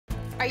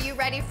Are you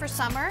ready for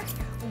summer?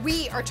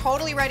 We are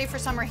totally ready for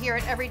summer here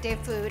at Everyday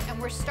Food,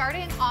 and we're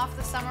starting off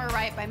the summer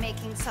right by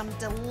making some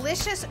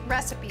delicious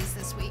recipes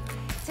this week.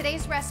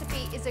 Today's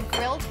recipe is a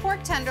grilled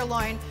pork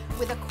tenderloin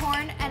with a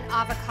corn and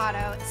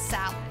avocado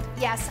salad.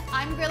 Yes,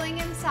 I'm grilling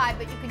inside,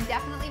 but you can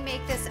definitely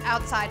make this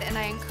outside, and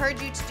I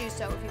encourage you to do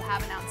so if you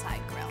have an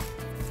outside grill.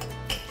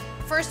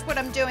 First, what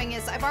I'm doing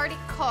is I've already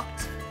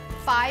cooked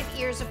 5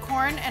 ears of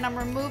corn, and I'm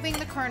removing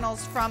the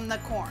kernels from the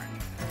corn.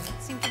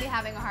 I seem to be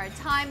having a hard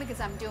time because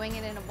I'm doing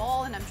it in a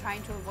bowl and I'm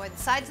trying to avoid the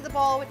sides of the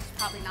bowl, which is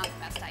probably not the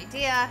best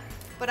idea.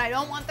 But I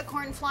don't want the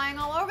corn flying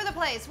all over the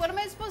place. What am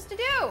I supposed to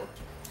do?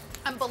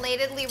 I'm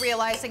belatedly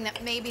realizing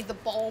that maybe the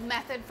bowl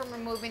method from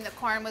removing the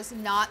corn was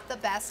not the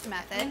best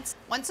method.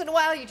 Once in a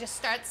while, you just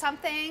start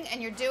something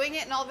and you're doing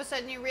it, and all of a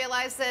sudden you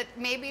realize that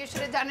maybe you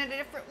should have done it a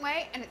different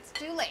way, and it's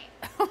too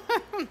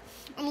late.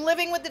 I'm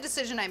living with the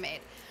decision I made.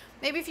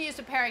 Maybe if you used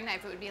a paring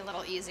knife, it would be a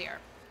little easier.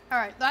 All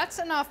right, that's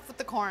enough with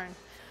the corn.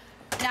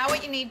 Now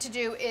what you need to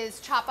do is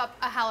chop up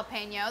a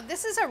jalapeno.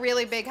 This is a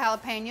really big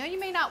jalapeno. You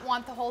may not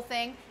want the whole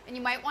thing, and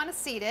you might want to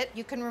seed it.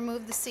 You can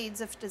remove the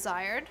seeds if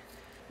desired,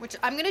 which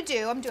I'm gonna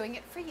do. I'm doing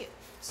it for you.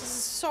 This is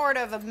sort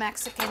of a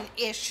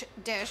Mexican-ish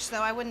dish,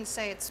 though I wouldn't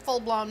say it's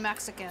full-blown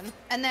Mexican.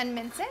 And then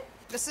mince it.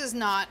 This is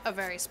not a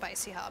very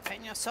spicy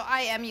jalapeno, so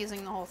I am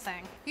using the whole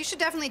thing. You should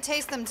definitely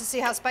taste them to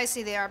see how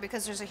spicy they are,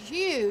 because there's a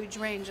huge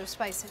range of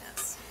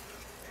spiciness.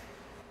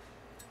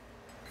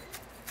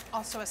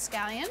 Also a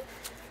scallion,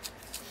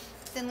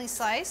 thinly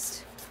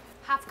sliced.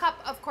 Half cup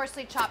of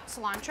coarsely chopped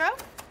cilantro.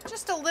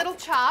 Just a little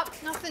chop,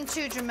 nothing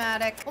too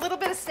dramatic. A little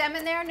bit of stem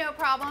in there, no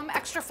problem,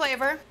 extra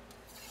flavor.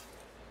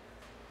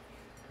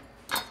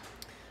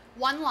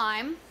 1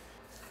 lime.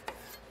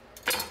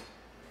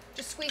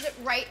 Just squeeze it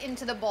right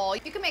into the bowl.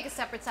 You can make a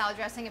separate salad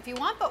dressing if you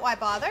want, but why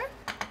bother?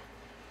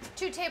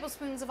 2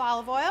 tablespoons of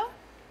olive oil.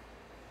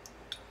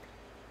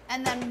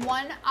 And then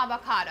 1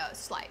 avocado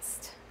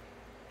sliced.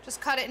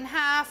 Just cut it in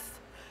half,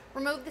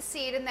 remove the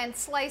seed, and then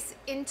slice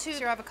into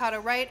your avocado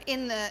right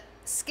in the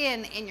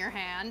skin in your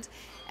hand,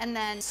 and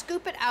then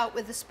scoop it out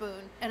with a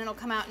spoon, and it'll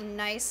come out in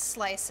nice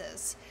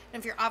slices.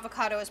 And if your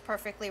avocado is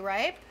perfectly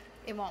ripe,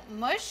 it won't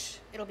mush,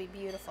 it'll be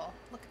beautiful.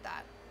 Look at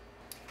that.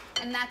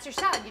 And that's your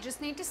salad. You just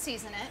need to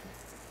season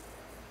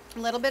it. A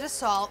little bit of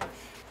salt.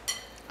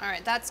 All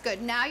right, that's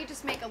good. Now you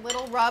just make a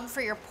little rub for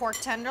your pork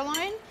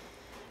tenderloin,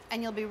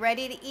 and you'll be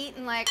ready to eat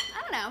in like,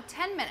 I don't know,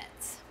 10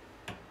 minutes.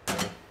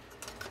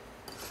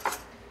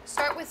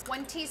 Start with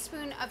 1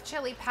 teaspoon of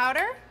chili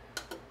powder,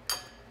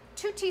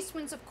 2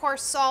 teaspoons of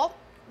coarse salt,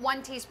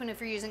 1 teaspoon if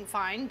you're using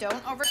fine,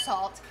 don't over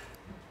salt,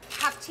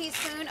 ½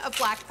 teaspoon of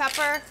black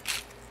pepper,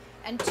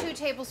 and 2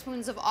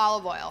 tablespoons of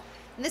olive oil.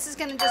 And this is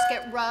gonna just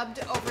get rubbed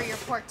over your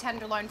pork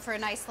tenderloin for a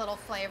nice little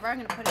flavor.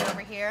 I'm gonna put it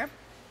over here.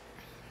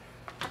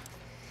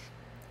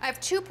 I have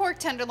 2 pork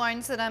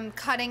tenderloins that I'm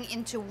cutting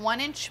into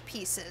 1-inch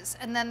pieces,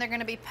 and then they're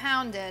gonna be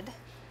pounded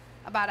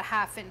about a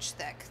 ½ inch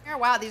thick. Oh,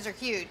 wow, these are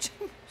huge.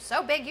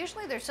 So big,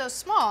 usually they're so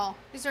small.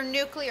 These are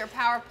nuclear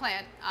power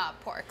plant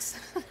porks.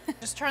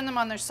 Just turn them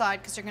on their side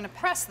because you're gonna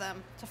press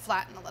them to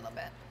flatten a little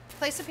bit.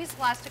 Place a piece of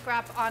plastic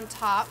wrap on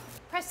top.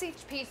 Press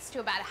each piece to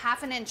about a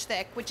 ½ inch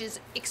thick, which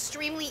is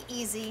extremely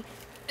easy.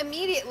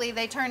 Immediately,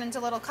 they turn into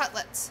little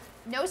cutlets.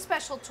 No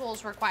special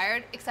tools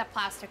required except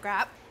plastic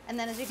wrap. And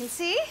then as you can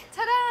see,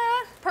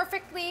 ta-da!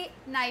 Perfectly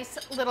nice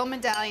little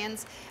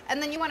medallions. And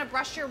then you wanna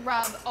brush your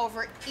rub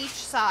over each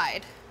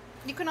side.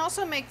 You can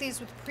also make these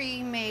with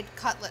pre-made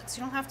cutlets.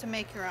 You don't have to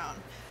make your own.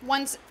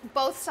 Once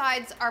both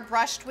sides are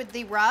brushed with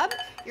the rub,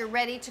 you're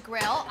ready to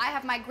grill. I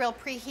have my grill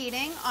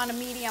preheating on a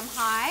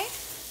medium-high.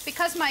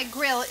 Because my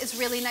grill is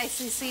really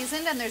nicely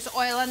seasoned and there's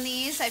oil on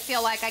these, I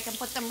feel like I can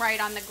put them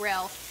right on the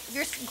grill. If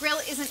your grill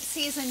isn't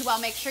seasoned well,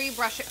 make sure you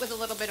brush it with a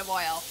little bit of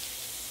oil.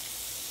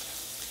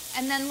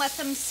 And then let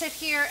them sit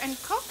here and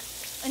cook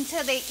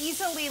until they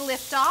easily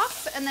lift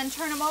off, and then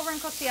turn them over and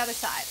cook the other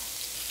side.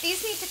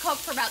 These need to cook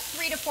for about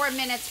 3 to 4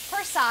 minutes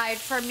per side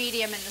for a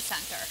medium in the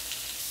center.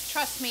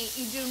 Trust me,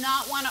 you do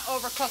not want to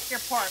overcook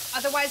your pork.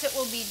 Otherwise it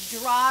will be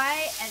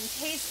dry and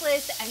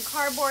tasteless and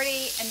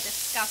cardboardy and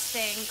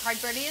disgusting.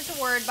 Cardboardy is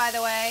a word, by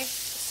the way.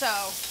 So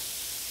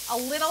a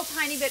little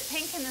tiny bit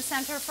pink in the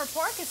center for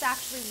pork is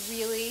actually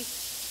really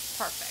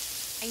perfect.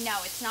 I know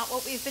it's not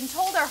what we've been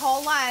told our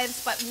whole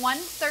lives, but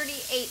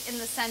 138 in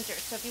the center.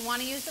 So if you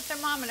want to use the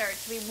thermometer, it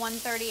should be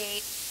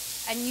 138,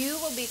 and you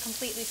will be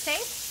completely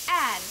safe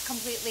and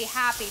completely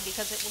happy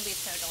because it will be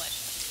so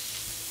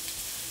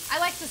delicious. I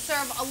like to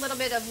serve a little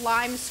bit of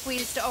lime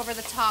squeezed over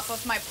the top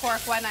of my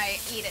pork when I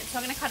eat it, so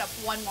I'm gonna cut up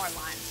 1 more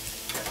lime.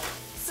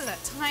 This is a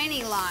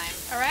tiny lime.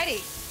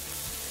 Alrighty.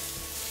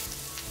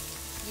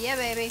 Yeah,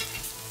 baby.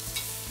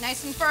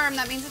 Nice and firm,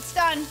 that means it's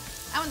done.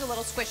 That one's a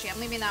little squishy, I'm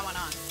leaving that one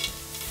on.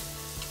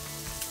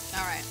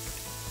 All right.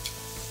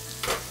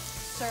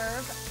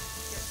 Serve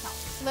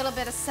yourself. A little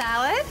bit of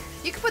salad.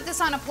 You could put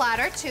this on a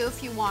platter too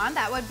if you want.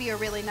 That would be a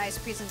really nice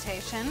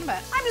presentation,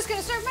 but I'm just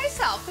gonna serve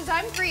myself because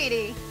I'm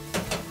greedy.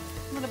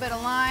 A little bit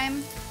of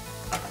lime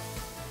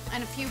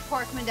and a few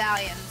pork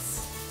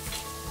medallions.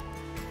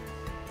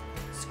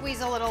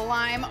 squeeze a little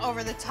lime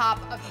over the top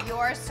of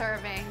your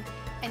serving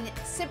and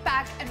sit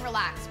back and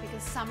relax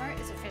because summer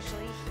is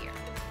officially here.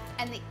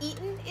 And the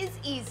eating is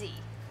easy,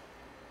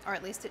 or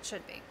at least it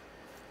should be.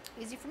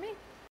 Easy for me.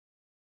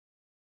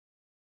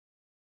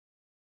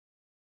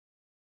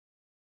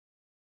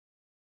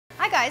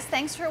 Hi guys,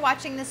 thanks for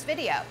watching this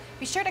video.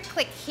 Be sure to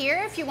click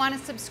here if you want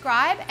to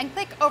subscribe and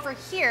click over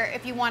here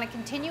if you want to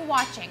continue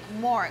watching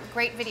more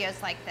great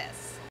videos like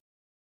this.